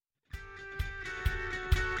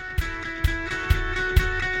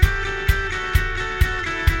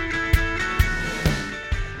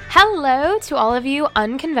Hello to all of you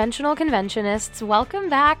unconventional conventionists. Welcome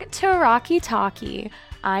back to Rocky Talkie.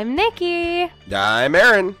 I'm Nikki. I'm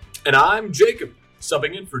Aaron. And I'm Jacob,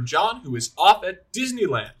 subbing in for John, who is off at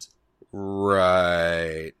Disneyland.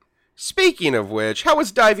 Right. Speaking of which, how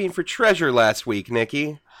was diving for treasure last week,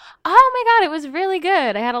 Nikki? Oh my god, it was really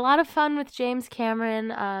good. I had a lot of fun with James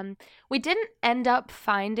Cameron. We didn't end up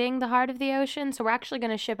finding the heart of the ocean, so we're actually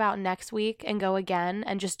going to ship out next week and go again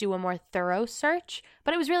and just do a more thorough search.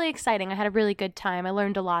 But it was really exciting. I had a really good time. I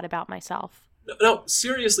learned a lot about myself. No,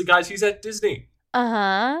 seriously, guys, he's at Disney.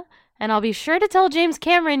 Uh-huh. And I'll be sure to tell James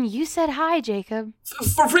Cameron you said hi, Jacob.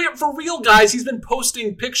 For real, guys, he's been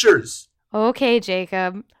posting pictures. Okay,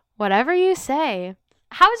 Jacob. Whatever you say.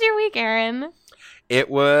 How was your week, Aaron? It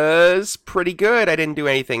was pretty good. I didn't do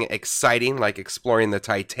anything exciting like exploring the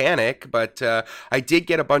Titanic, but I did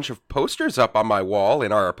get a bunch of posters up on my wall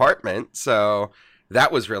in our apartment, so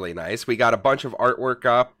that was really nice. We got a bunch of artwork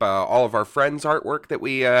up, all of our friends' artwork that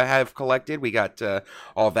we have collected. We got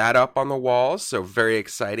all that up on the walls, so very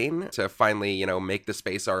exciting to finally, make the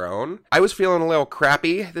space our own. I was feeling a little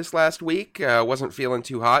crappy this last week. Wasn't feeling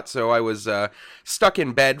too hot, so I was stuck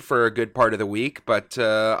in bed for a good part of the week. But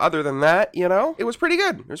other than that, it was pretty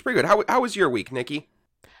good. It was pretty good. How was your week, Nikki?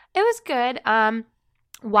 It was good.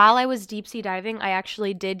 While I was deep sea diving, I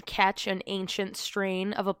actually did catch an ancient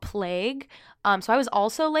strain of a plague. So I was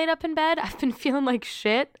also laid up in bed. I've been feeling like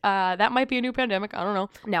shit. That might be a new pandemic. I don't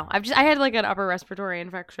know. No, I had like an upper respiratory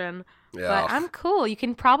infection. Yeah. But I'm cool. You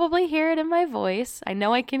can probably hear it in my voice. I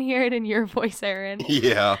know I can hear it in your voice, Aaron.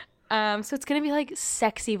 Yeah. So it's going to be like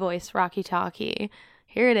sexy voice Rocky Talkie.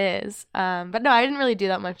 Here it is. But no, I didn't really do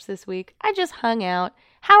that much this week. I just hung out.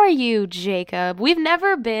 How are you, Jacob? We've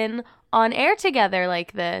never been on air together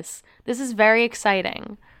like this. This is very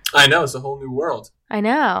exciting. I know, it's a whole new world. I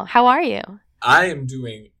know. How are you? I am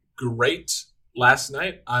doing great. Last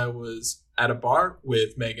night, I was at a bar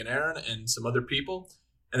with Meg and Aaron and some other people,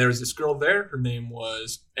 and there was this girl there. Her name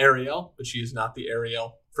was Ariel, but she is not the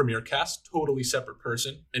Ariel from your cast, totally separate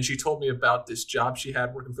person. And she told me about this job she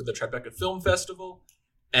had working for the Tribeca Film Festival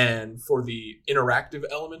and for the interactive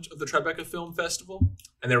element of the Tribeca Film Festival.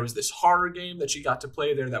 And there was this horror game that she got to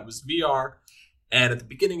play there that was VR. And at the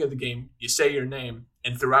beginning of the game, you say your name,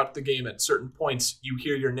 and throughout the game, at certain points, you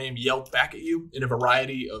hear your name yelled back at you in a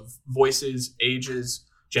variety of voices, ages,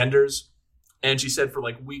 genders. And she said for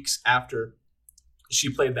like weeks after she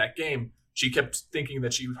played that game, she kept thinking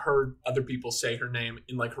that she heard other people say her name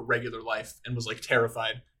in like her regular life and was like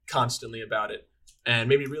terrified constantly about it. And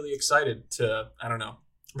made me really excited to, I don't know,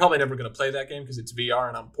 I'm probably never going to play that game because it's VR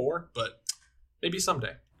and I'm poor, but maybe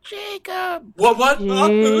someday. Jacob! What?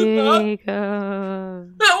 Jacob.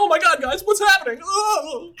 Oh my god, guys, what's happening?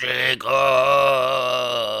 Oh. Jacob!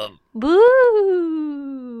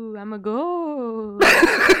 Boo! I'm a ghost.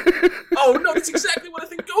 Oh no, that's exactly what I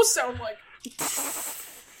think ghosts sound like.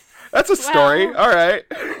 That's a story. Well, all right.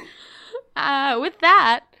 With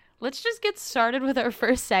that, let's just get started with our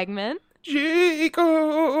first segment. Jacob!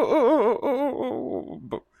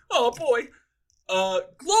 Oh boy.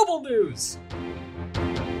 Global news.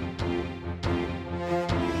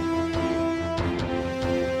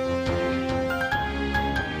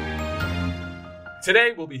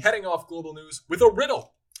 Today, we'll be heading off global news with a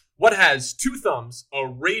riddle. What has two thumbs, a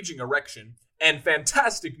raging erection, and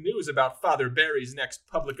fantastic news about Father Barry's next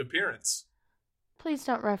public appearance? Please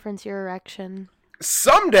don't reference your erection.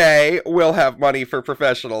 Someday, we'll have money for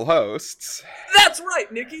professional hosts. That's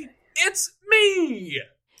right, Nikki. It's me!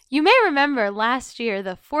 You may remember last year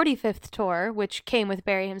the 45th tour, which came with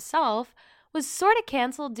Barry himself, was sort of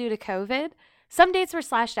canceled due to COVID. Some dates were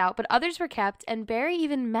slashed out, but others were kept, and Barry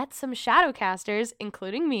even met some shadowcasters,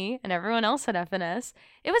 including me and everyone else at FNS.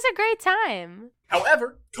 It was a great time.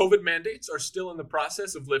 However, COVID mandates are still in the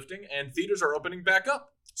process of lifting, and theaters are opening back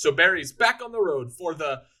up. So Barry's back on the road for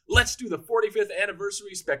the Let's Do the 45th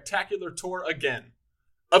Anniversary Spectacular Tour again.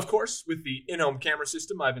 Of course, with the in-home camera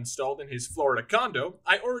system I've installed in his Florida condo,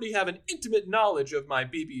 I already have an intimate knowledge of my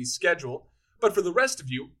BB's schedule, but for the rest of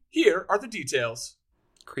you, here are the details.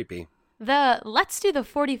 Creepy. The Let's Do the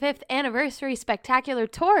 45th Anniversary Spectacular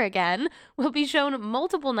Tour again will be shown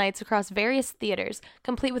multiple nights across various theaters,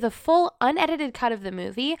 complete with a full unedited cut of the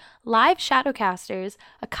movie, live shadowcasters,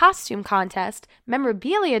 a costume contest,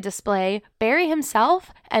 memorabilia display, Barry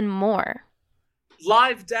himself, and more.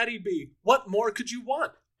 Live Daddy B, what more could you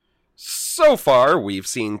want? So far, we've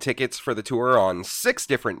seen tickets for the tour on 6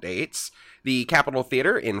 different dates. The Capitol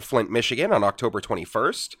Theater in Flint, Michigan on October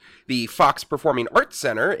 21st, the Fox Performing Arts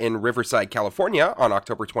Center in Riverside, California on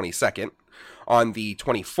October 22nd, on the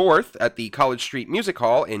 24th at the College Street Music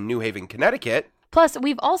Hall in New Haven, Connecticut, Plus,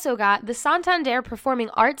 we've also got the Santander Performing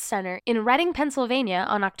Arts Center in Reading, Pennsylvania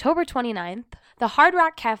on October 29th, the Hard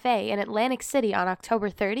Rock Cafe in Atlantic City on October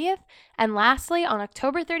 30th, and lastly, on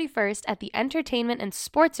October 31st at the Entertainment and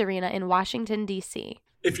Sports Arena in Washington, D.C.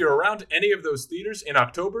 If you're around any of those theaters in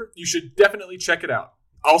October, you should definitely check it out.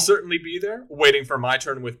 I'll certainly be there, waiting for my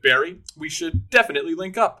turn with Barry. We should definitely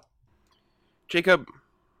link up. Jacob,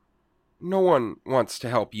 no one wants to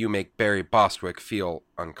help you make Barry Bostwick feel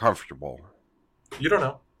uncomfortable. You don't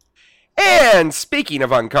know. And speaking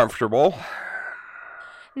of uncomfortable...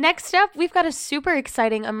 Next up, we've got a super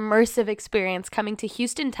exciting immersive experience coming to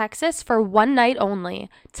Houston, Texas for one night only.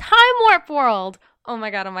 Time Warp World! Oh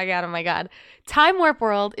my god, oh my god, oh my god. Time Warp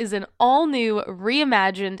World is an all-new,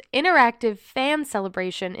 reimagined, interactive fan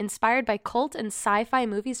celebration inspired by cult and sci-fi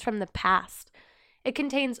movies from the past. It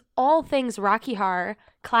contains all things Rocky Horror,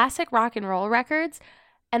 classic rock and roll records,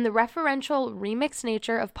 and the referential remix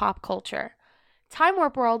nature of pop culture. Time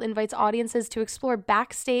Warp World invites audiences to explore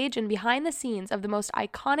backstage and behind the scenes of the most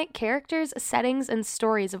iconic characters, settings, and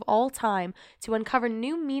stories of all time to uncover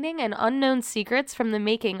new meaning and unknown secrets from the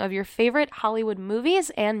making of your favorite Hollywood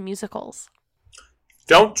movies and musicals.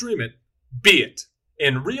 Don't dream it, be it.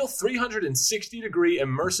 In real 360-degree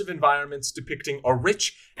immersive environments depicting a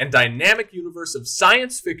rich and dynamic universe of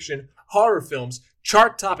science fiction, horror films,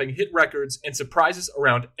 chart-topping hit records, and surprises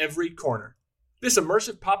around every corner. This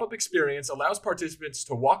immersive pop-up experience allows participants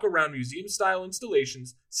to walk around museum-style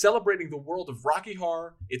installations celebrating the world of Rocky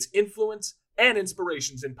Horror, its influence, and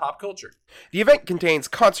inspirations in pop culture. The event contains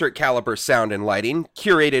concert-caliber sound and lighting,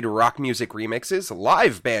 curated rock music remixes,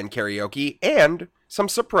 live band karaoke, and some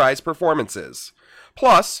surprise performances.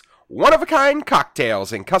 Plus, one-of-a-kind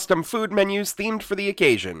cocktails and custom food menus themed for the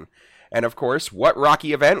occasion. And of course, what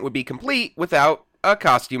Rocky event would be complete without a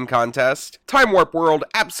costume contest? Time Warp World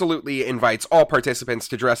absolutely invites all participants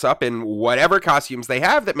to dress up in whatever costumes they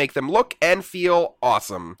have that make them look and feel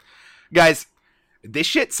awesome. Guys, this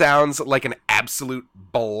shit sounds like an absolute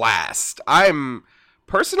blast. I'm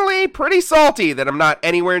personally pretty salty that I'm not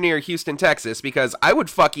anywhere near Houston, Texas, because I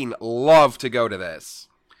would fucking love to go to this.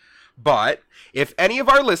 But if any of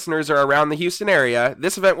our listeners are around the Houston area,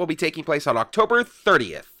 this event will be taking place on October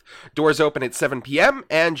 30th. Doors open at 7 p.m.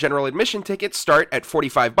 and general admission tickets start at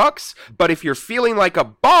 $45. But if you're feeling like a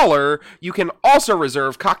baller, you can also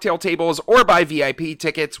reserve cocktail tables or buy VIP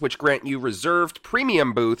tickets, which grant you reserved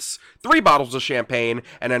premium booths, 3 bottles of champagne,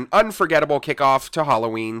 and an unforgettable kickoff to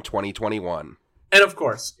Halloween 2021. And of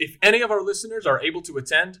course, if any of our listeners are able to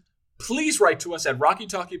attend, please write to us at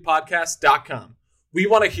rockytalkiepodcast.com. We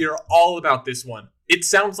want to hear all about this one. It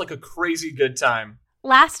sounds like a crazy good time.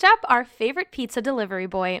 Last up, our favorite pizza delivery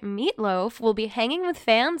boy, Meatloaf, will be hanging with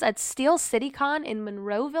fans at Steel City Con in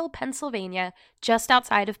Monroeville, Pennsylvania, just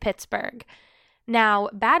outside of Pittsburgh. Now,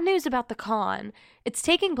 bad news about the con. It's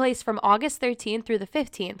taking place from August 13th through the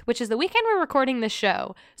 15th, which is the weekend we're recording this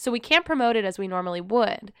show, so we can't promote it as we normally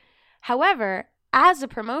would. However, as a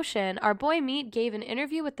promotion, our boy Meat gave an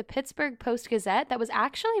interview with the Pittsburgh Post-Gazette that was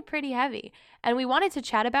actually pretty heavy, and we wanted to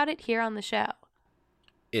chat about it here on the show.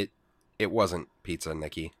 It wasn't pizza,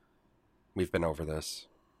 Nikki. We've been over this.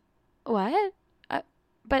 What?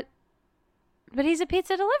 But he's a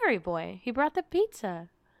pizza delivery boy. He brought the pizza.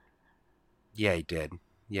 Yeah, he did.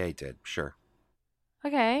 Sure.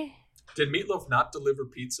 Okay. Did Meatloaf not deliver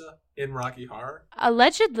pizza in Rocky Horror?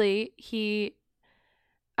 Allegedly,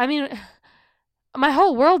 my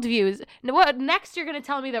whole worldview is... What, next you're going to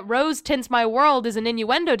tell me that rose tints my world is an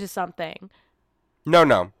innuendo to something.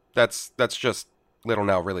 No. That's just Little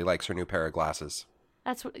Nell really likes her new pair of glasses.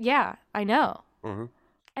 Yeah, I know. Mm-hmm.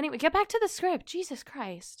 Anyway, get back to the script. Jesus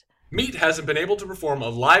Christ. Meat hasn't been able to perform a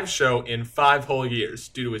live show in 5 whole years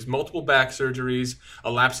due to his multiple back surgeries,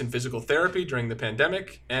 a lapse in physical therapy during the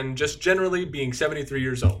pandemic, and just generally being 73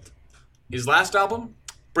 years old. His last album,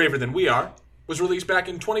 Braver Than We Are, was released back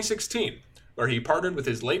in 2016, where he partnered with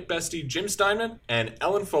his late bestie Jim Steinman and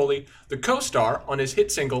Ellen Foley, the co-star on his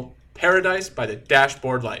hit single, Paradise by the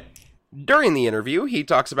Dashboard Light. During the interview, he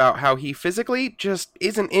talks about how he physically just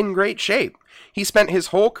isn't in great shape. He spent his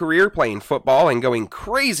whole career playing football and going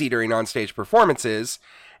crazy during onstage performances,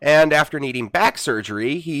 and after needing back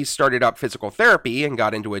surgery, he started up physical therapy and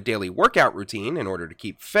got into a daily workout routine in order to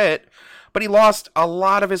keep fit, but he lost a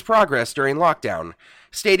lot of his progress during lockdown,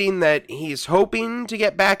 stating that he's hoping to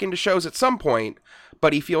get back into shows at some point,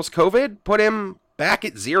 but he feels COVID put him back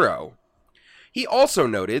at zero. He also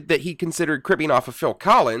noted that he considered cribbing off of Phil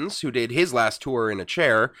Collins, who did his last tour in a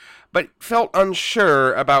chair, but felt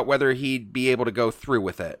unsure about whether he'd be able to go through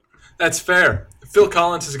with it. That's fair. Phil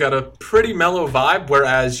Collins has got a pretty mellow vibe,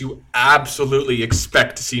 whereas you absolutely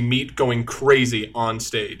expect to see Meat going crazy on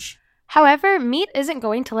stage. However, Meat isn't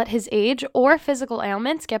going to let his age or physical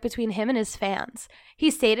ailments get between him and his fans.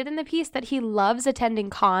 He stated in the piece that he loves attending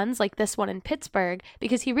cons like this one in Pittsburgh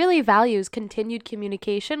because he really values continued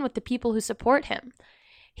communication with the people who support him.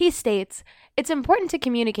 He states, "It's important to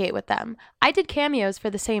communicate with them. I did cameos for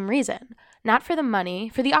the same reason. Not for the money,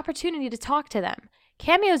 for the opportunity to talk to them.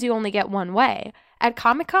 Cameos you only get one way. At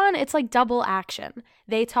Comic-Con, it's like double action.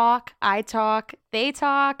 They talk, I talk, they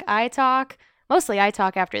talk, I talk. Mostly I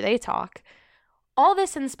talk after they talk." All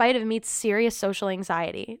this in spite of Meat's serious social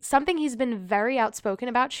anxiety, something he's been very outspoken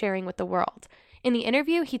about sharing with the world. In the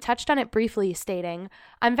interview, he touched on it briefly, stating,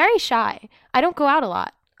 "I'm very shy. I don't go out a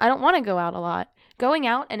lot. I don't want to go out a lot. Going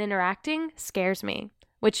out and interacting scares me."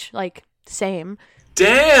 Which, same.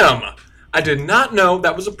 Damn! I did not know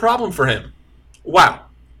that was a problem for him. Wow.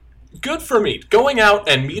 Good for Meat, going out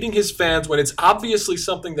and meeting his fans when it's obviously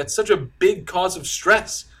something that's such a big cause of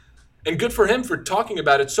stress. And good for him for talking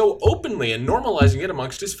about it so openly and normalizing it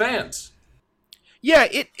amongst his fans. Yeah,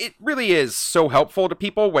 it really is so helpful to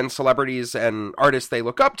people when celebrities and artists they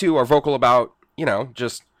look up to are vocal about,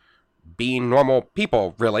 just being normal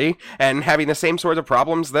people, really, and having the same sorts of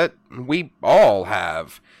problems that we all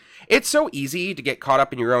have. It's so easy to get caught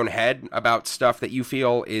up in your own head about stuff that you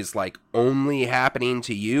feel is, only happening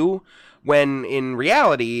to you, when in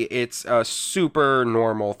reality, it's a super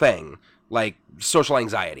normal thing, like social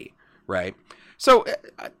anxiety. Right? So,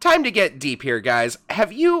 time to get deep here, guys.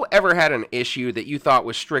 Have you ever had an issue that you thought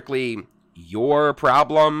was strictly your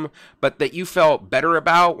problem, but that you felt better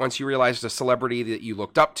about once you realized a celebrity that you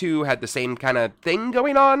looked up to had the same kind of thing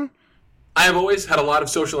going on? I have always had a lot of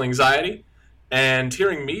social anxiety, and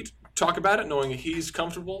hearing Meat talk about it, knowing he's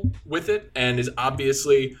comfortable with it, and is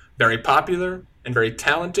obviously very popular and very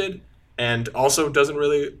talented, and also doesn't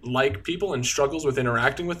really like people and struggles with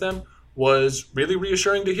interacting with them, was really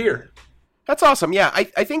reassuring to hear. That's awesome. Yeah,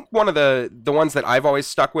 I think one of the ones that I've always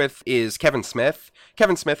stuck with is Kevin Smith.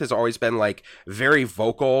 Kevin Smith has always been very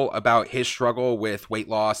vocal about his struggle with weight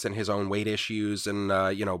loss and his own weight issues and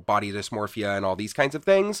body dysmorphia and all these kinds of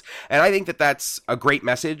things. And I think that that's a great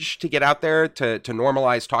message to get out there to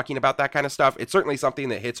normalize talking about that kind of stuff. It's certainly something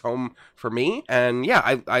that hits home for me. And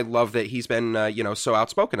yeah, I love that he's been so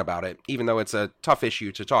outspoken about it, even though it's a tough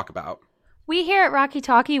issue to talk about. We here at Rocky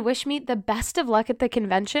Talkie wish Meat the best of luck at the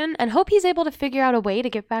convention and hope he's able to figure out a way to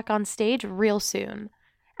get back on stage real soon.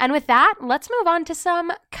 And with that, let's move on to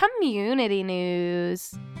some community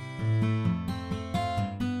news.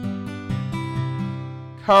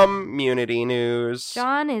 Community news.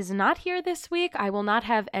 John is not here this week. I will not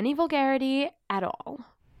have any vulgarity at all.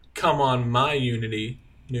 Come on, my Unity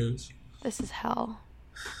news. This is hell.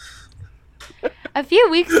 A few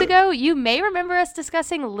weeks ago, you may remember us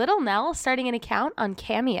discussing Little Nell starting an account on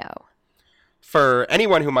Cameo. For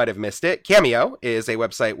anyone who might have missed it, Cameo is a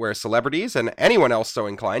website where celebrities and anyone else so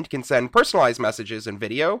inclined can send personalized messages and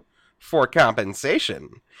video for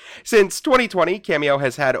compensation. Since 2020, Cameo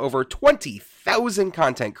has had over 20,000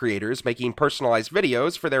 content creators making personalized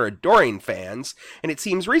videos for their adoring fans, and it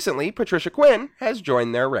seems recently Patricia Quinn has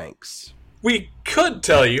joined their ranks. We could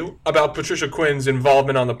tell you about Patricia Quinn's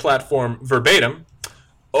involvement on the platform verbatim,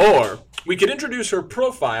 or we could introduce her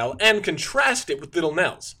profile and contrast it with Little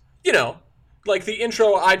Nell's. Like the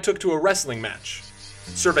intro I took to a wrestling match.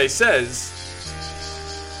 Survey says...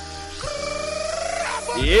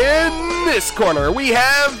 In this corner, we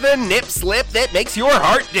have the nip slip that makes your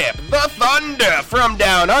heart dip. The thunder from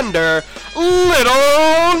down under,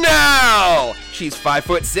 Little Nell. She's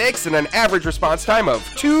 5'6" and an average response time of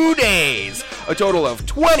 2 days. A total of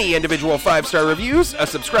 20 individual 5-star reviews, a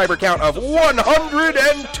subscriber count of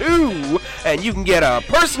 102, and you can get a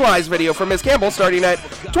personalized video from Ms. Campbell starting at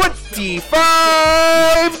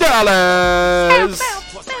 $25.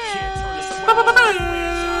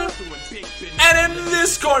 And in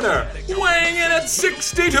this corner, weighing in at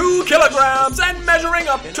 62 kilograms and measuring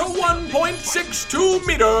up to 1.62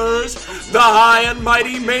 meters, the high and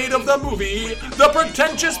mighty maid of the movie, the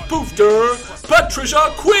pretentious poofter,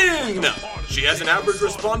 Patricia Quinn. She has an average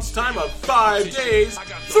response time of 5 days,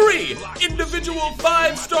 3 individual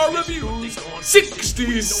 5-star reviews,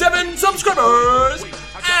 67 subscribers,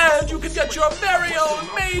 and you can get your very own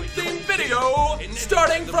maid-themed video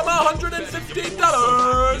starting from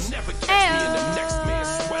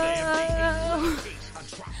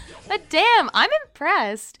 $150. But damn, I'm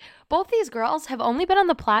impressed. Both these girls have only been on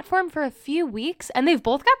the platform for a few weeks, and they've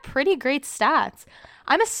both got pretty great stats.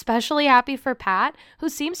 I'm especially happy for Pat, who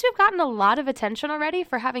seems to have gotten a lot of attention already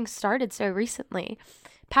for having started so recently.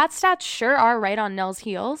 Pat's stats sure are right on Nell's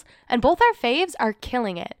heels, and both our faves are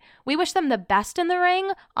killing it. We wish them the best in the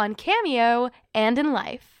ring, on Cameo, and in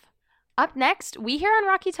life. Up next, we here on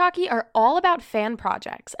Rocky Talkie are all about fan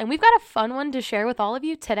projects, and we've got a fun one to share with all of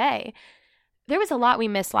you today. There was a lot we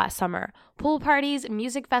missed last summer. Pool parties,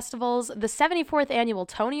 music festivals, the 74th annual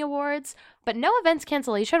Tony Awards, but no events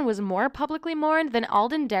cancellation was more publicly mourned than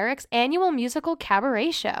Alden Derrick's annual musical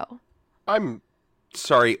cabaret show. I'm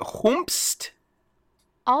sorry, whomst?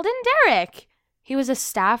 Alden Derrick! He was a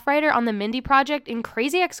staff writer on the Mindy Project in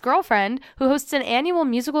Crazy Ex-Girlfriend, who hosts an annual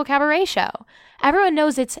musical cabaret show. Everyone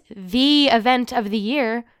knows it's the event of the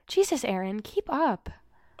year. Jesus, Aaron, keep up.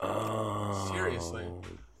 Seriously.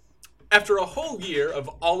 After a whole year of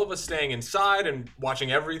all of us staying inside and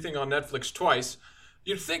watching everything on Netflix twice,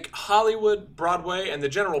 you'd think Hollywood, Broadway, and the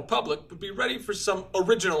general public would be ready for some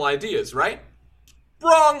original ideas, right?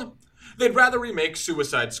 Wrong! They'd rather remake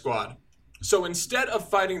Suicide Squad. So instead of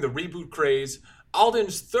fighting the reboot craze,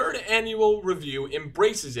 Alden's third annual review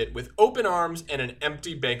embraces it with open arms and an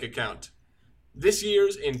empty bank account. This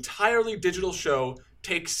year's entirely digital show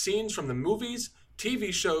takes scenes from the movies,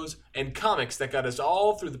 TV shows, and comics that got us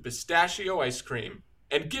all through the pistachio ice cream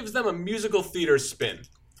and gives them a musical theater spin.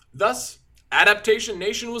 Thus, Adaptation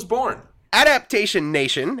Nation was born. Adaptation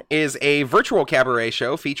Nation is a virtual cabaret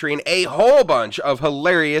show featuring a whole bunch of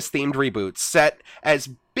hilarious themed reboots set as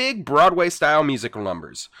big Broadway-style musical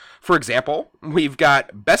numbers. For example, we've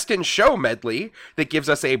got Best in Show medley that gives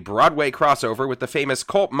us a Broadway crossover with the famous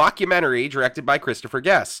cult mockumentary directed by Christopher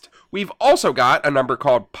Guest. We've also got a number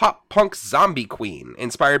called Pop Punk Zombie Queen,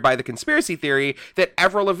 inspired by the conspiracy theory that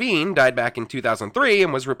Avril Lavigne died back in 2003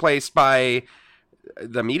 and was replaced by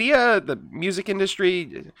the media, the music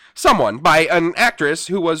industry, someone, by an actress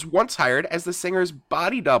who was once hired as the singer's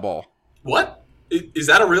body double. What? Is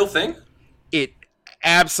that a real thing? It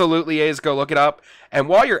absolutely is. Go look it up. And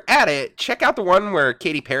while you're at it, check out the one where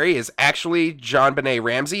Katy Perry is actually John Benet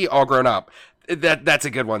Ramsey all grown up. That's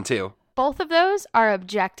a good one too. Both of those are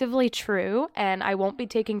objectively true, and I won't be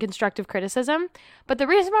taking constructive criticism. But the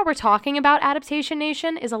reason why we're talking about Adaptation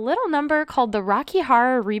Nation is a little number called the Rocky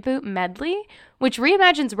Horror Reboot Medley, which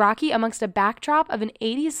reimagines Rocky amongst a backdrop of an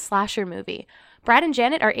 80s slasher movie. Brad and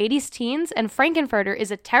Janet are 80s teens, and Frankenfurter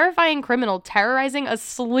is a terrifying criminal terrorizing a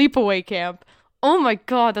sleepaway camp. Oh my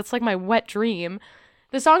god, that's like my wet dream.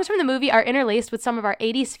 The songs from the movie are interlaced with some of our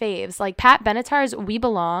 80s faves, like Pat Benatar's We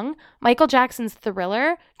Belong, Michael Jackson's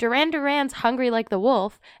Thriller, Duran Duran's Hungry Like the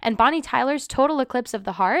Wolf, and Bonnie Tyler's Total Eclipse of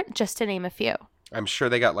the Heart, just to name a few. I'm sure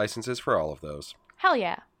they got licenses for all of those. Hell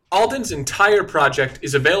yeah. Alden's entire project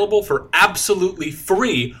is available for absolutely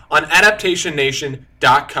free on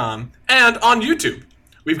AdaptationNation.com and on YouTube.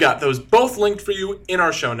 We've got those both linked for you in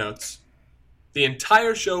our show notes. The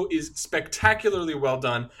entire show is spectacularly well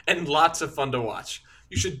done and lots of fun to watch.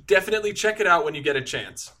 You should definitely check it out when you get a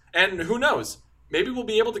chance. And who knows, maybe we'll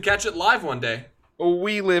be able to catch it live one day.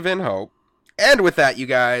 We live in hope. And with that, you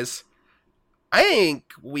guys, I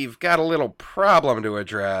think we've got a little problem to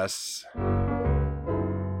address.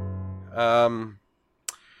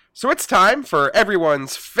 So it's time for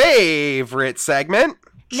everyone's favorite segment.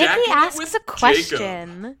 Nikki asks a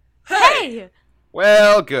question. Hey!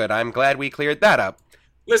 Well, good. I'm glad we cleared that up.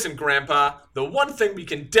 Listen, Grandpa, the one thing we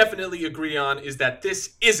can definitely agree on is that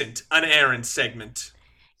this isn't an Aaron segment.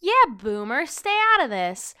 Yeah, Boomer, stay out of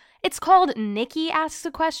this. It's called Nikki Asks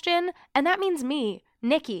a Question, and that means me,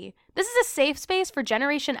 Nikki. This is a safe space for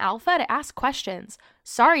Generation Alpha to ask questions.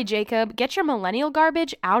 Sorry, Jacob, get your millennial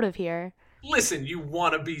garbage out of here. Listen, you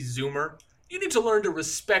wannabe Zoomer. You need to learn to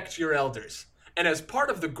respect your elders. And as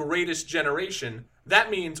part of the greatest generation,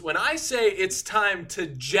 that means when I say it's time to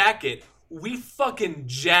jack it, we fucking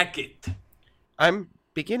jack it. I'm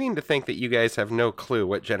beginning to think that you guys have no clue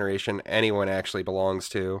what generation anyone actually belongs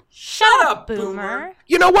to. Shut up, Boomer.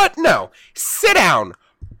 You know what? No. Sit down.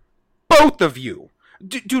 Both of you.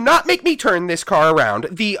 Do not make me turn this car around.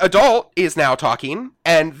 The adult is now talking,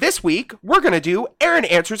 and this week we're gonna do Aaron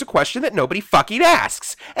answers a question that nobody fucking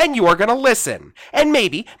asks, and you're gonna listen. And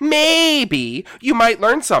maybe you might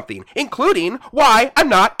learn something, including why I'm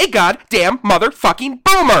not a goddamn motherfucking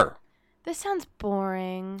boomer. This sounds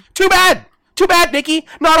boring. Too bad! Too bad, Nikki!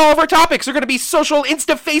 Not all of our topics are gonna be social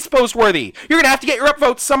Insta-face-post worthy. You're gonna have to get your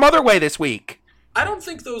upvotes some other way this week. I don't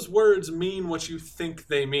think those words mean what you think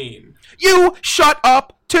they mean. You shut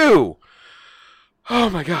up, too! Oh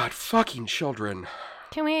my god, fucking children.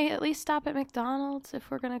 Can we at least stop at McDonald's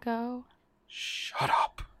if we're gonna go? Shut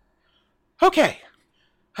up. Okay.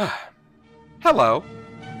 Hello,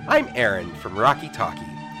 I'm Aaron from Rocky Talkie,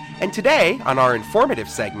 and today, on our informative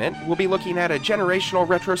segment, we'll be looking at a generational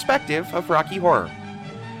retrospective of Rocky Horror.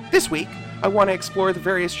 This week, I want to explore the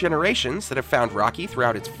various generations that have found Rocky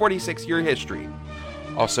throughout its 46-year history.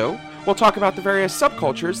 Also, we'll talk about the various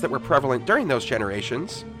subcultures that were prevalent during those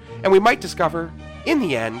generations, And we might discover, in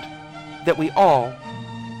the end, that we all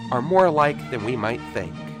are more alike than we might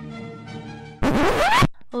think.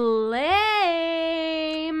 Lame.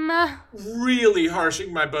 Really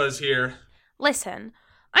harshing my buzz here. Listen,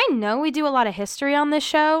 I know we do a lot of history on this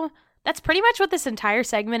show. That's pretty much what this entire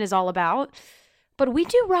segment is all about. But we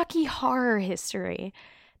do Rocky Horror history.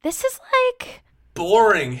 This is like...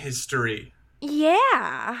 boring history.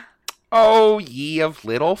 Yeah. Oh, ye of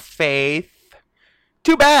little faith.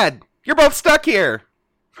 Too bad. You're both stuck here.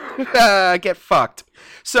 Get fucked.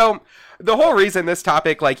 So, the whole reason this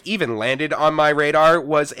topic, even landed on my radar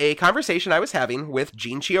was a conversation I was having with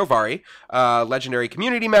Gene Chiovari, a legendary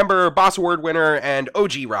community member, Boss Award winner, and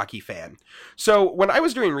OG Rocky fan. So, when I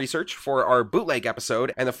was doing research for our bootleg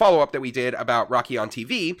episode and the follow-up that we did about Rocky on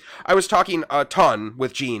TV, I was talking a ton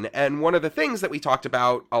with Gene, and one of the things that we talked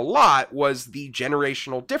about a lot was the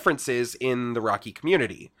generational differences in the Rocky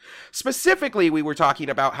community. Specifically, we were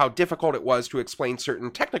talking about how difficult it was to explain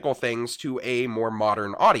certain technical things to a more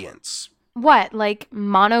modern audience. What, like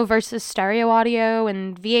mono versus stereo audio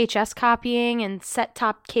and VHS copying and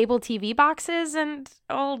set-top cable TV boxes and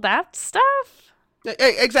all that stuff?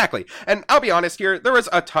 Exactly. And I'll be honest here, there was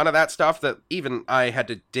a ton of that stuff that even I had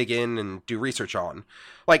to dig in and do research on.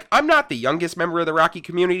 I'm not the youngest member of the Rocky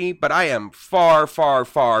community, but I am far, far,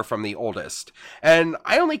 far from the oldest. And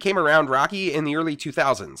I only came around Rocky in the early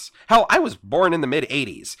 2000s. Hell, I was born in the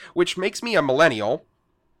mid-80s, which makes me a millennial.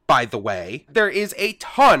 By the way, there is a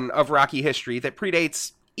ton of Rocky history that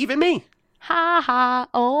predates even me. Ha ha,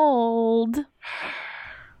 old.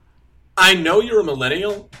 I know you're a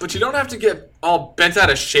millennial, but you don't have to get all bent out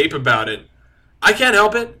of shape about it. I can't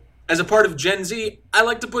help it. As a part of Gen Z, I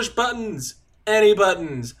like to push buttons. Any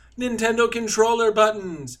buttons. Nintendo controller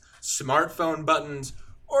buttons. Smartphone buttons.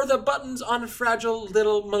 Or the buttons on fragile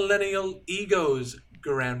little millennial egos,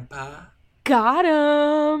 Grandpa. Got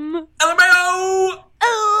him. LMAO!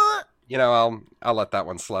 I'll let that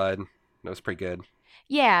one slide. That was pretty good.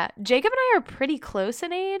 Yeah, Jacob and I are pretty close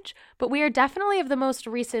in age, but we are definitely of the most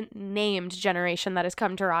recent named generation that has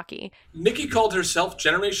come to Rocky. Nikki called herself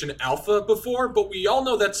Generation Alpha before, but we all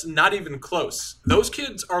know that's not even close. Those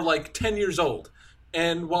kids are 10 years old.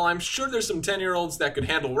 And while I'm sure there's some 10-year-olds that could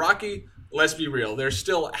handle Rocky, let's be real, they're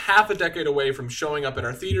still half a decade away from showing up at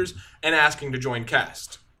our theaters and asking to join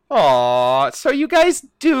cast. Aw, so you guys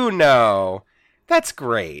do know. That's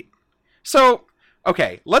great. So,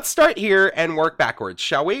 okay, let's start here and work backwards,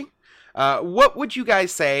 shall we? What would you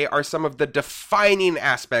guys say are some of the defining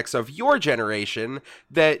aspects of your generation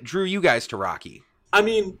that drew you guys to Rocky? I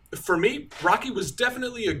mean, for me, Rocky was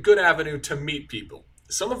definitely a good avenue to meet people.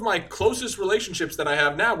 Some of my closest relationships that I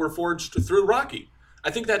have now were forged through Rocky.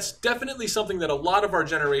 I think that's definitely something that a lot of our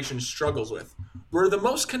generation struggles with. We're the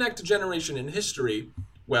most connected generation in history,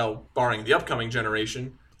 well, barring the upcoming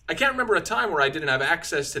generation. I can't remember a time where I didn't have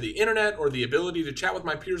access to the internet or the ability to chat with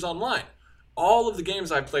my peers online. All of the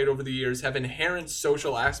games I've played over the years have inherent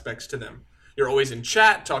social aspects to them. You're always in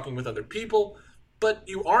chat, talking with other people, but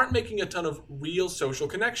you aren't making a ton of real social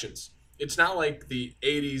connections. It's not like the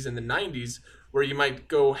 80s and the 90s where you might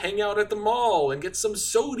go hang out at the mall and get some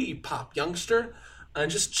sody pop, youngster,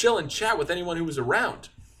 and just chill and chat with anyone who was around.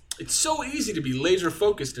 It's so easy to be laser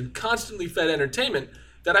focused and constantly fed entertainment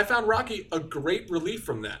that I found Rocky a great relief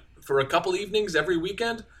from that. For a couple evenings every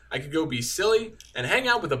weekend, I could go be silly and hang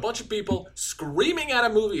out with a bunch of people screaming at a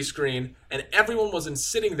movie screen, and everyone wasn't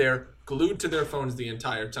sitting there glued to their phones the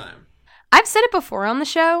entire time. I've said it before on the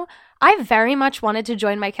show. I very much wanted to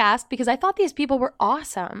join my cast because I thought these people were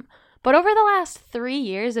awesome. But over the last 3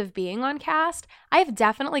 years of being on cast, I've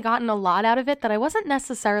definitely gotten a lot out of it that I wasn't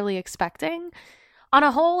necessarily expecting. On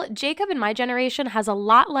a whole, Jacob in my generation has a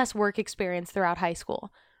lot less work experience throughout high school.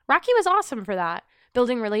 Rocky was awesome for that.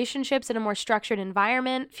 Building relationships in a more structured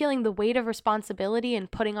environment, feeling the weight of responsibility and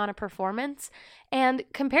putting on a performance. And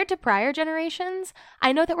compared to prior generations,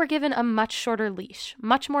 I know that we're given a much shorter leash,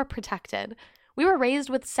 much more protected. We were raised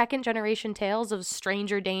with second-generation tales of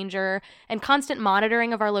stranger danger and constant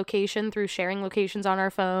monitoring of our location through sharing locations on our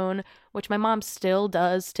phone, which my mom still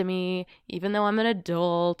does to me, even though I'm an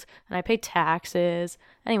adult and I pay taxes.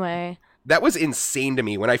 Anyway. That was insane to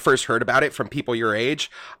me when I first heard about it from people your age.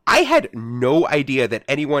 I had no idea that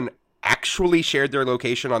anyone actually shared their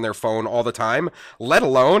location on their phone all the time, let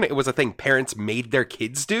alone it was a thing parents made their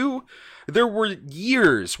kids do. There were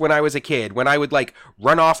years when I was a kid when I would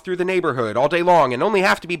run off through the neighborhood all day long and only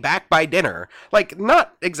have to be back by dinner.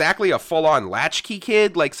 Not exactly a full-on latchkey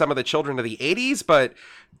kid like some of the children of the 80s, but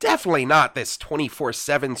definitely not this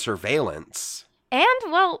 24/7 surveillance. And,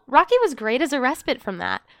 well, Rocky was great as a respite from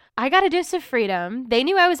that. I got a dose of freedom. They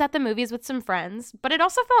knew I was at the movies with some friends, but it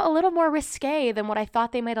also felt a little more risque than what I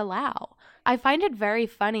thought they might allow. I find it very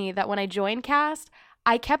funny that when I joined cast,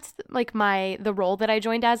 I kept like the role that I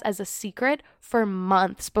joined as a secret for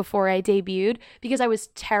months before I debuted because I was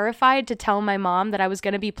terrified to tell my mom that I was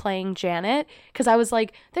going to be playing Janet because I was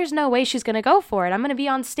like, there's no way she's going to go for it. I'm going to be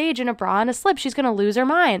on stage in a bra and a slip. She's going to lose her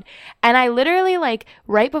mind. And I literally like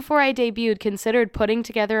right before I debuted considered putting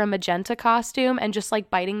together a magenta costume and just like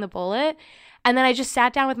biting the bullet. And then I just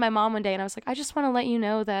sat down with my mom one day and I was like, I just want to let you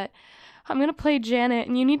know that I'm going to play Janet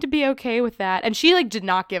and you need to be okay with that. And she like did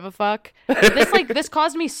not give a fuck. This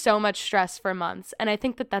caused me so much stress for months. And I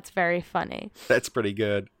think that that's very funny. That's pretty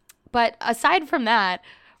good. But aside from that,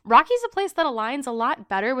 Rocky's a place that aligns a lot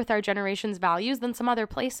better with our generation's values than some other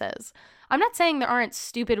places. I'm not saying there aren't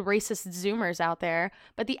stupid racist Zoomers out there,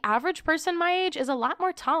 but the average person my age is a lot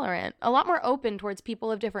more tolerant, a lot more open towards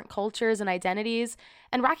people of different cultures and identities.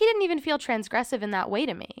 And Rocky didn't even feel transgressive in that way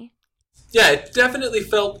to me. Yeah, it definitely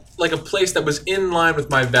felt like a place that was in line with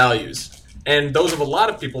my values, and those of a lot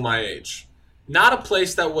of people my age. Not a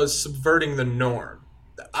place that was subverting the norm.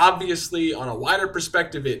 Obviously, on a wider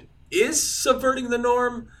perspective, it is subverting the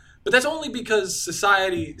norm, but that's only because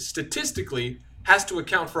society, statistically, has to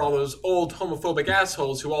account for all those old homophobic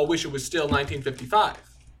assholes who all wish it was still 1955.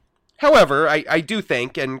 However, I do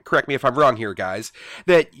think, and correct me if I'm wrong here, guys,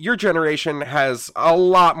 that your generation has a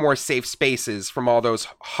lot more safe spaces from all those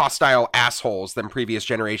hostile assholes than previous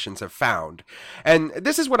generations have found. And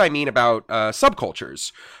this is what I mean about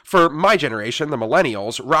subcultures. For my generation, the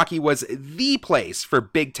millennials, Rocky was the place for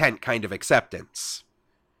big tent kind of acceptance.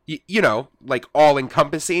 You know, like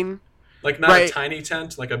all-encompassing. Like not a tiny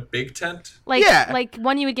tent, like a big tent? Like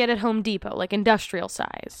one you would get at Home Depot, like industrial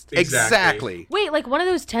sized. Exactly. Wait, like one of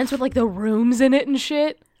those tents with like the rooms in it and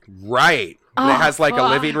shit? Right. Oh, it has like fuck.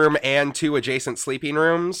 a living room and 2 adjacent sleeping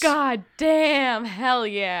rooms. God damn, hell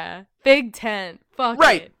yeah. Big tent. Fuck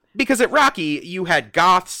right. it. Because at Rocky, you had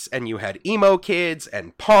goths and you had emo kids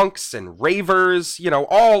and punks and ravers, you know,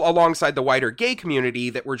 all alongside the wider gay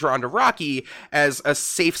community that were drawn to Rocky as a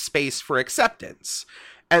safe space for acceptance.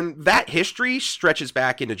 And that history stretches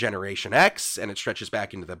back into Generation X, and it stretches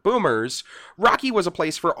back into the boomers. Rocky was a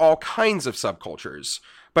place for all kinds of subcultures.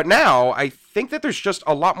 But now, I think that there's just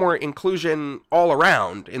a lot more inclusion all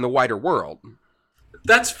around in the wider world.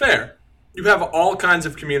 That's fair. You have all kinds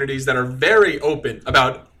of communities that are very open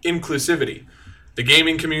about inclusivity. The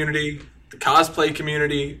gaming community, the cosplay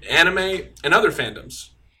community, anime, and other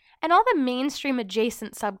fandoms. And all the mainstream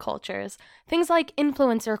adjacent subcultures, things like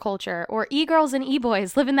influencer culture or e-girls and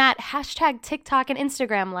e-boys live in that hashtag TikTok and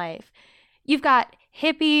Instagram life. You've got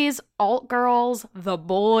hippies, alt girls, the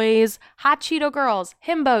boys, hot Cheeto girls,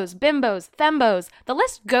 himbos, bimbos, thembos. The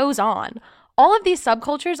list goes on. All of these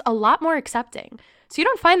subcultures a lot more accepting. So you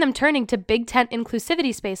don't find them turning to big tent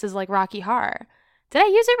inclusivity spaces like Rocky Horror. Did I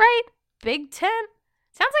use it right? Big tent?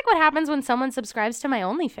 Sounds like what happens when someone subscribes to my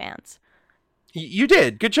OnlyFans. You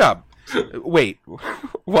did. Good job. Wait,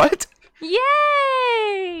 what?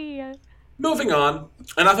 Yay! Moving on,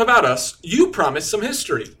 enough about us. You promised some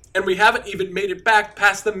history, and we haven't even made it back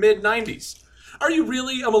past the mid-90s. Are you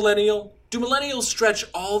really a millennial? Do millennials stretch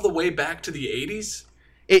all the way back to the 80s?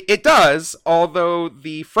 It does, although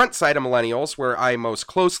the front side of millennials, where I most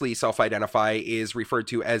closely self-identify, is referred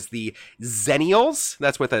to as the Zennials,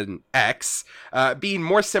 that's with an X, being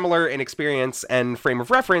more similar in experience and frame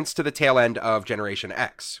of reference to the tail end of Generation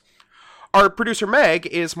X. Our producer Meg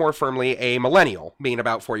is more firmly a millennial, being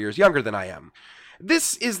about 4 years younger than I am.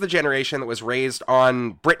 This is the generation that was raised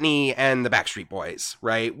on Britney and the Backstreet Boys,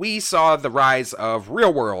 right? We saw the rise of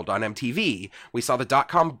Real World on MTV. We saw the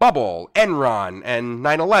dot-com bubble, Enron, and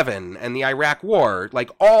 9/11, and the Iraq War,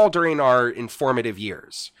 like all during our informative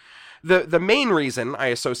years. The main reason I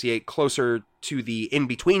associate closer to the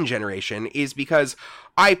in-between generation is because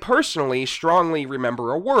I personally strongly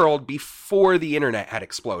remember a world before the internet had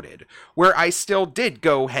exploded, where I still did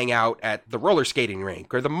go hang out at the roller skating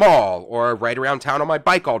rink or the mall or ride around town on my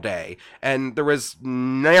bike all day, and there was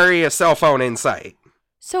nary a cell phone in sight.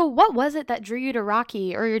 So what was it that drew you to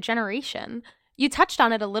Rocky or your generation? You touched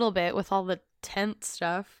on it a little bit with all the tent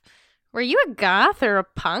stuff. Were you a goth or a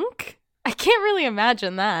punk? I can't really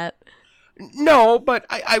imagine that. No, but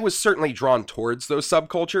I was certainly drawn towards those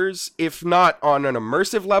subcultures, if not on an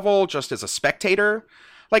immersive level, just as a spectator.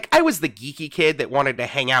 Like, I was the geeky kid that wanted to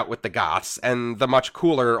hang out with the goths and the much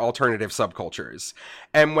cooler alternative subcultures.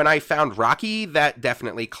 And when I found Rocky, that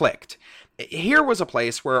definitely clicked. Here was a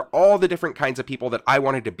place where all the different kinds of people that I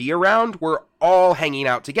wanted to be around were all hanging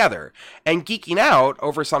out together and geeking out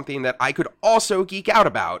over something that I could also geek out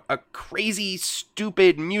about, a crazy,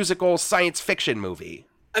 stupid musical science fiction movie.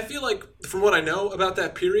 I feel like, from what I know about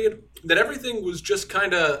that period, that everything was just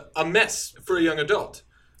kind of a mess for a young adult.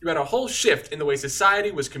 You had a whole shift in the way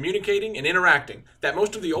society was communicating and interacting that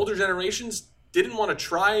most of the older generations didn't want to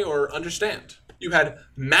try or understand. You had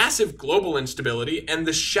massive global instability and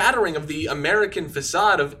the shattering of the American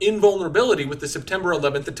facade of invulnerability with the September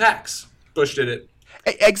 11th attacks. Bush did it.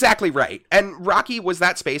 Exactly right. And Rocky was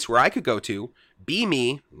that space where I could go to, be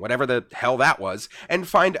me, whatever the hell that was, and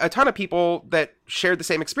find a ton of people that shared the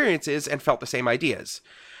same experiences and felt the same ideas.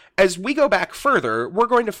 As we go back further, we're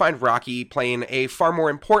going to find Rocky playing a far more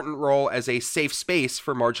important role as a safe space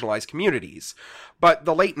for marginalized communities. But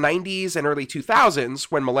the late 90s and early 2000s,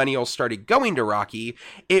 when millennials started going to Rocky,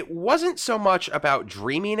 it wasn't so much about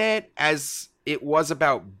dreaming it as it was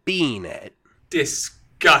about being it.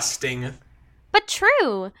 Disgusting. But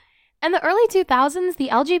true. In the early 2000s, the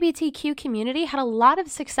LGBTQ community had a lot of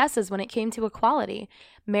successes when it came to equality.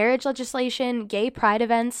 Marriage legislation, gay pride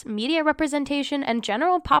events, media representation, and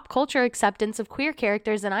general pop culture acceptance of queer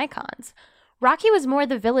characters and icons. Rocky was more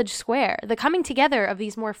the village square, the coming together of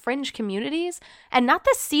these more fringe communities, and not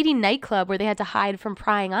the seedy nightclub where they had to hide from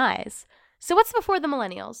prying eyes. So what's before the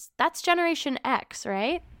millennials? That's Generation X,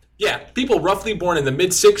 right? Yeah, people roughly born in the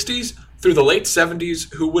mid-60s through the late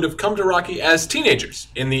 70s who would have come to Rocky as teenagers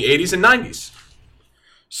in the 80s and 90s.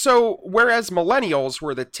 So, whereas millennials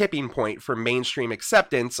were the tipping point for mainstream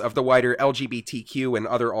acceptance of the wider LGBTQ and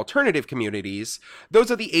other alternative communities,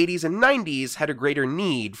 those of the 80s and 90s had a greater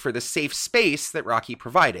need for the safe space that Rocky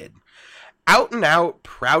provided. Out-and-out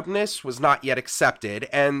proudness was not yet accepted,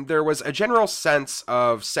 and there was a general sense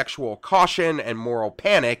of sexual caution and moral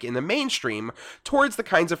panic in the mainstream towards the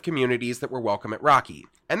kinds of communities that were welcome at Rocky.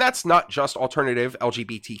 And that's not just alternative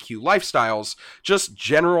LGBTQ lifestyles, just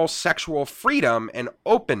general sexual freedom and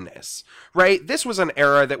openness, right? This was an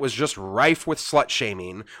era that was just rife with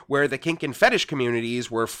slut-shaming, where the kink and fetish communities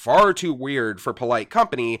were far too weird for polite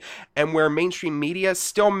company, and where mainstream media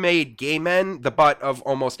still made gay men the butt of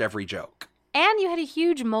almost every joke. And you had a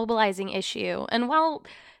huge mobilizing issue, and while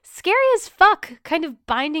scary as fuck, kind of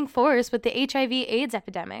binding force with the HIV/AIDS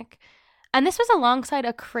epidemic. And this was alongside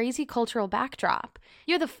a crazy cultural backdrop.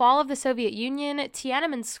 You had the fall of the Soviet Union,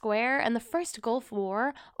 Tiananmen Square, and the first Gulf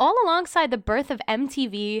War, all alongside the birth of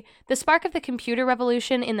MTV, the spark of the computer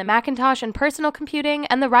revolution in the Macintosh and personal computing,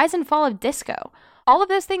 and the rise and fall of disco. All of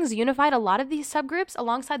those things unified a lot of these subgroups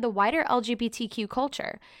alongside the wider LGBTQ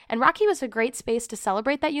culture, and Rocky was a great space to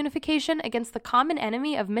celebrate that unification against the common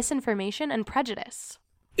enemy of misinformation and prejudice.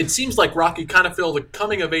 It seems like Rocky kind of filled a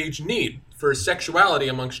coming-of-age need for sexuality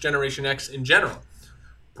amongst Generation X in general.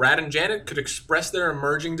 Brad and Janet could express their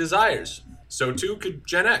emerging desires. So too could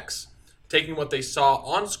Gen X, taking what they saw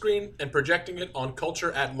on screen and projecting it on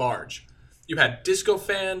culture at large. You had disco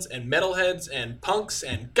fans and metalheads and punks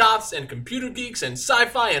and goths and computer geeks and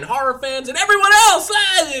sci-fi and horror fans and everyone else!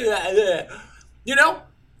 You know?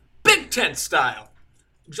 Big tent style.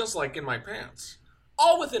 Just like in my pants.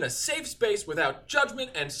 All within a safe space without judgment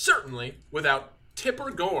and certainly without Tipper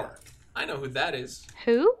Gore. I know who that is.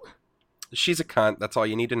 Who? She's a cunt, that's all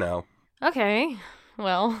you need to know. Okay,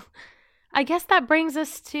 well, I guess that brings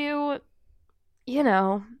us to,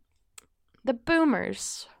 the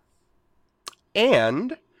boomers.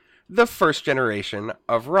 And the first generation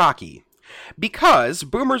of Rocky. Because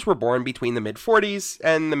boomers were born between the mid-40s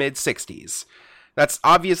and the mid-60s. That's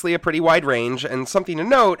obviously a pretty wide range, and something to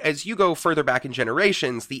note, as you go further back in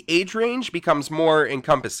generations, the age range becomes more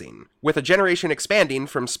encompassing, with a generation expanding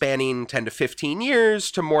from spanning 10 to 15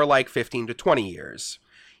 years to more like 15 to 20 years.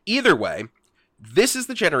 Either way, this is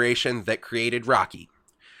the generation that created Rocky.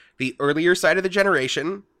 The earlier side of the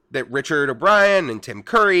generation, that Richard O'Brien and Tim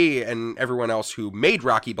Curry and everyone else who made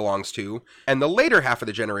Rocky belongs to, and the later half of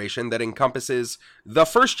the generation that encompasses the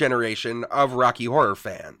first generation of Rocky Horror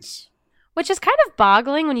fans. Which is kind of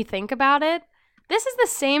boggling when you think about it. This is the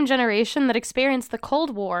same generation that experienced the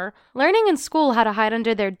Cold War, learning in school how to hide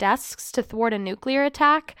under their desks to thwart a nuclear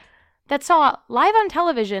attack, that saw live on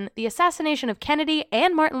television the assassination of Kennedy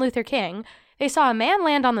and Martin Luther King. They saw a man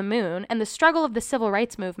land on the moon and the struggle of the civil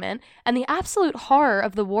rights movement and the absolute horror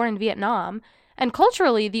of the war in Vietnam. And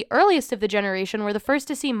culturally, the earliest of the generation were the first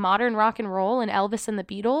to see modern rock and roll in Elvis and the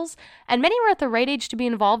Beatles, and many were at the right age to be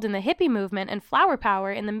involved in the hippie movement and flower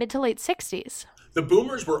power in the mid to late 60s. The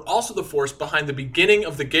boomers were also the force behind the beginning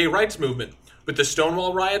of the gay rights movement. With the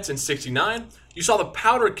Stonewall riots in '69, you saw the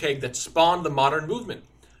powder keg that spawned the modern movement.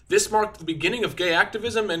 This marked the beginning of gay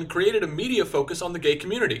activism and created a media focus on the gay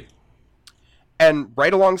community. And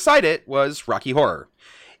right alongside it was Rocky Horror.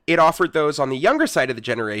 It offered those on the younger side of the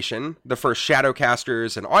generation, the first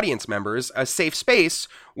Shadowcasters and audience members, a safe space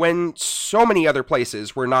when so many other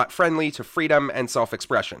places were not friendly to freedom and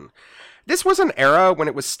self-expression. This was an era when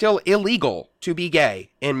it was still illegal to be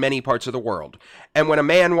gay in many parts of the world, and when a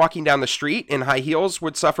man walking down the street in high heels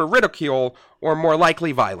would suffer ridicule or more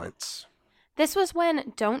likely violence. This was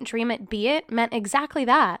when Don't Dream It, Be It meant exactly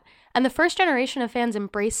that, and the first generation of fans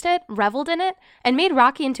embraced it, reveled in it, and made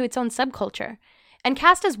Rocky into its own subculture, and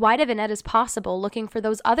cast as wide of a net as possible looking for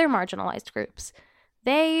those other marginalized groups.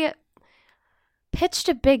 They pitched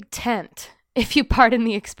a big tent, if you pardon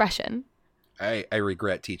the expression. I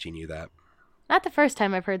regret teaching you that. Not the first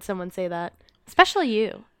time I've heard someone say that, especially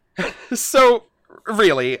you. So,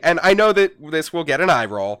 really, and I know that this will get an eye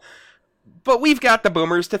roll, but we've got the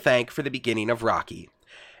boomers to thank for the beginning of Rocky.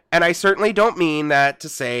 And I certainly don't mean that to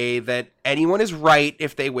say that anyone is right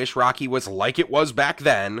if they wish Rocky was like it was back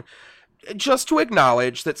then, just to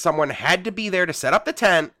acknowledge that someone had to be there to set up the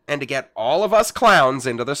tent and to get all of us clowns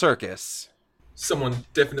into the circus. Someone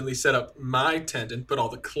definitely set up my tent and put all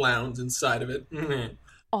the clowns inside of it.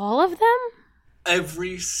 All of them?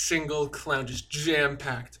 Every single clown, just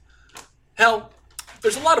jam-packed. Hell,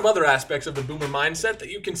 there's a lot of other aspects of the boomer mindset that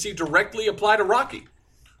you can see directly apply to Rocky.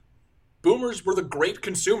 Boomers were the great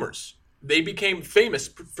consumers. They became famous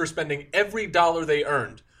for spending every dollar they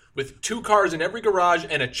earned, with 2 cars in every garage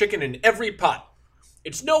and a chicken in every pot.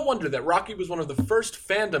 It's no wonder that Rocky was one of the first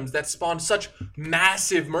fandoms that spawned such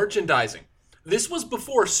massive merchandising. This was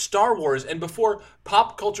before Star Wars and before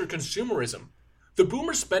pop culture consumerism. The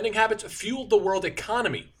boomer spending habits fueled the world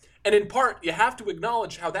economy, and in part, you have to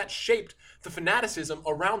acknowledge how that shaped the fanaticism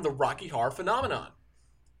around the Rocky Horror phenomenon.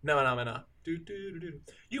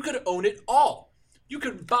 You could own it all. You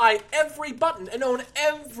could buy every button and own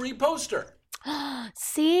every poster.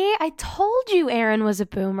 See, I told you Aaron was a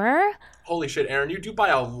boomer. Holy shit, Aaron, you do buy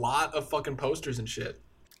a lot of fucking posters and shit.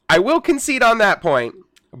 I will concede on that point,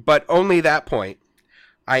 but only that point.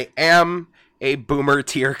 I am a boomer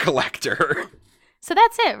tier collector. So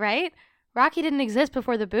that's it, right? Rocky didn't exist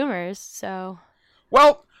before the boomers, so...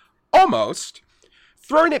 Well, almost.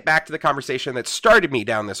 Throwing it back to the conversation that started me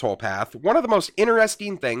down this whole path, one of the most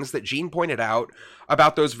interesting things that Gene pointed out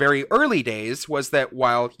about those very early days was that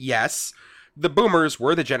while, yes, the boomers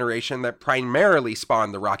were the generation that primarily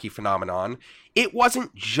spawned the Rocky phenomenon, it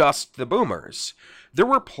wasn't just the boomers. There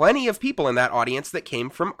were plenty of people in that audience that came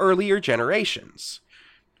from earlier generations.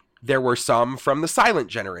 There were some from the silent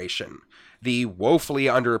generation, the woefully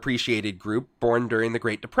underappreciated group born during the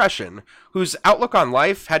Great Depression, whose outlook on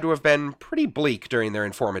life had to have been pretty bleak during their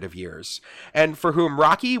informative years, and for whom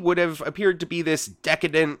Rocky would have appeared to be this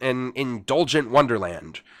decadent and indulgent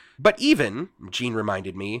wonderland. But even, Gene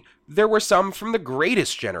reminded me, there were some from the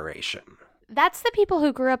greatest generation. That's the people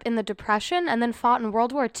who grew up in the Depression and then fought in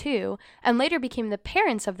World War II and later became the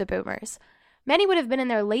parents of the boomers. Many would have been in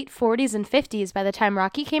their late 40s and 50s by the time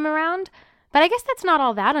Rocky came around, but I guess that's not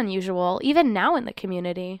all that unusual, even now in the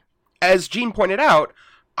community. As Gene pointed out,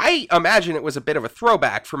 I imagine it was a bit of a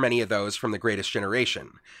throwback for many of those from the greatest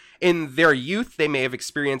generation. In their youth, they may have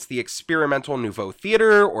experienced the experimental Nouveau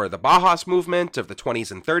Theater or the Bauhaus movement of the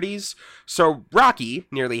 20s and 30s, so Rocky,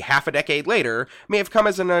 nearly half a decade later, may have come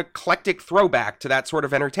as an eclectic throwback to that sort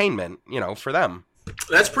of entertainment, for them.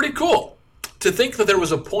 That's pretty cool. To think that there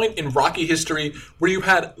was a point in Rocky history where you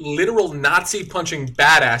had literal Nazi-punching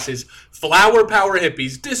badasses, flower power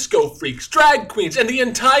hippies, disco freaks, drag queens, and the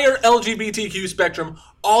entire LGBTQ spectrum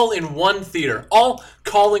all in one theater, all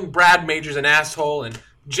calling Brad Majors an asshole and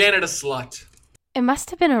Janet a slut. It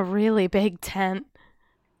must have been a really big tent.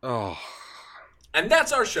 Oh. And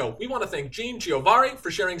that's our show. We want to thank Gene Giovari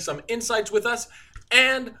for sharing some insights with us,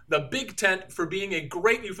 and the Big Tent for being a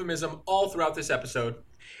great euphemism all throughout this episode.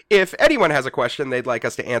 If anyone has a question they'd like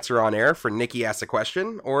us to answer on air for Nikki Asks a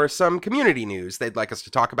Question, or some community news they'd like us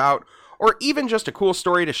to talk about, or even just a cool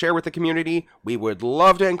story to share with the community, we would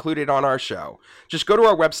love to include it on our show. Just go to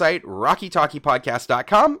our website,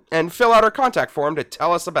 rockytalkiepodcast.com, and fill out our contact form to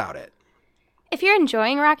tell us about it. If you're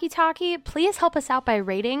enjoying Rocky Talkie, please help us out by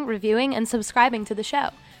rating, reviewing, and subscribing to the show.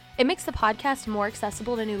 It makes the podcast more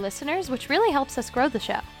accessible to new listeners, which really helps us grow the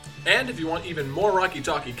show. And if you want even more Rocky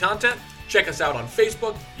Talkie content, check us out on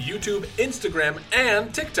Facebook, YouTube, Instagram,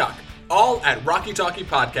 and TikTok, all at Rocky Talkie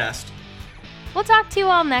Podcast. We'll talk to you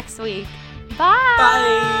all next week. Bye!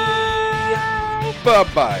 Bye!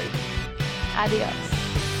 Bye-bye. Adios.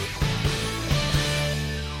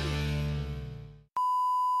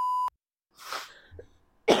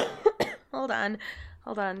 Hold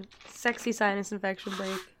on. Sexy sinus infection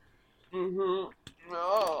break. Mm-hmm.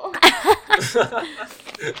 Oh.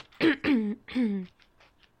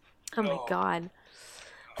 Oh my god.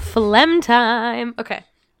 Phlegm time. Okay.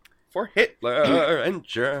 For Hitler and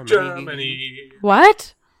Germany. Germany.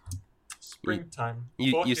 What? Springtime.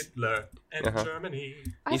 You- for you- Hitler and Uh-huh. Germany.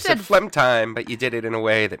 I You said phlegm time, but you did it in a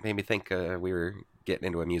way that made me think we were getting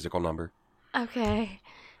into a musical number. Okay.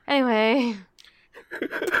 Anyway.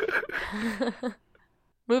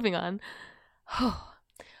 Moving on.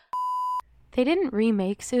 They didn't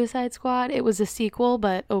remake Suicide Squad. It was a sequel,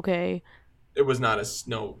 but okay. It was not a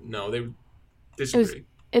no. They disagree.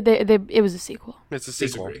 It was a sequel. It's a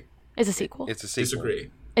sequel. Disagree. It's a sequel. It's a sequel.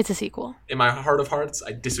 Disagree. It's a sequel. In my heart of hearts,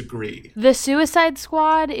 I disagree. The Suicide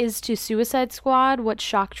Squad is to Suicide Squad what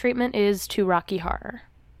Shock Treatment is to Rocky Horror.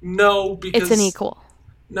 No, because It's an equal.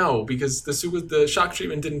 No, because the shock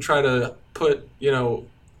treatment didn't try to put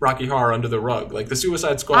Rocky Horror under the rug. Like the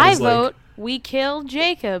Suicide Squad I is vote like we kill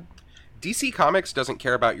Jacob. DC Comics doesn't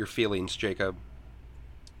care about your feelings, Jacob.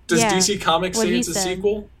 Does Yeah, DC Comics what say he it's a said.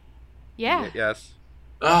 sequel? Yeah. Yes.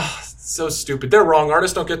 Ah, so stupid. They're wrong.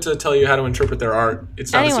 Artists don't get to tell you how to interpret their art.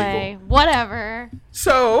 It's not a Anyway, whatever.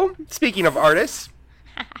 So, speaking of artists,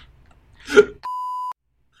 sequel.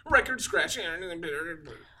 Record scratching.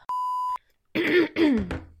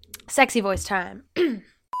 Sexy voice time. And,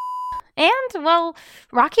 well,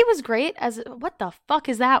 Rocky was great as... What the fuck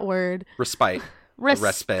is that word? respite.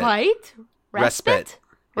 Respite. Respite? Respite.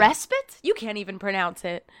 Respite? You can't even pronounce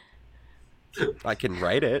it. I can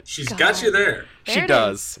write it. She's God. got you there. There She it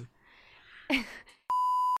does.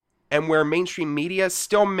 And where mainstream media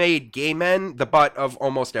still made gay men the butt of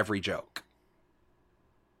almost every joke.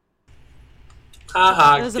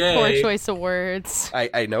 Haha, That was a gay. poor choice of words.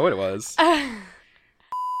 I know it was.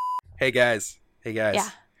 Hey guys.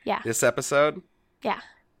 Yeah. This episode, Yeah.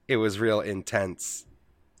 it was real intense.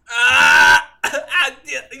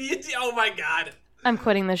 Oh my god. I'm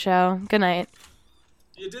quitting the show. Good night.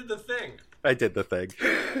 You did the thing. I did the thing.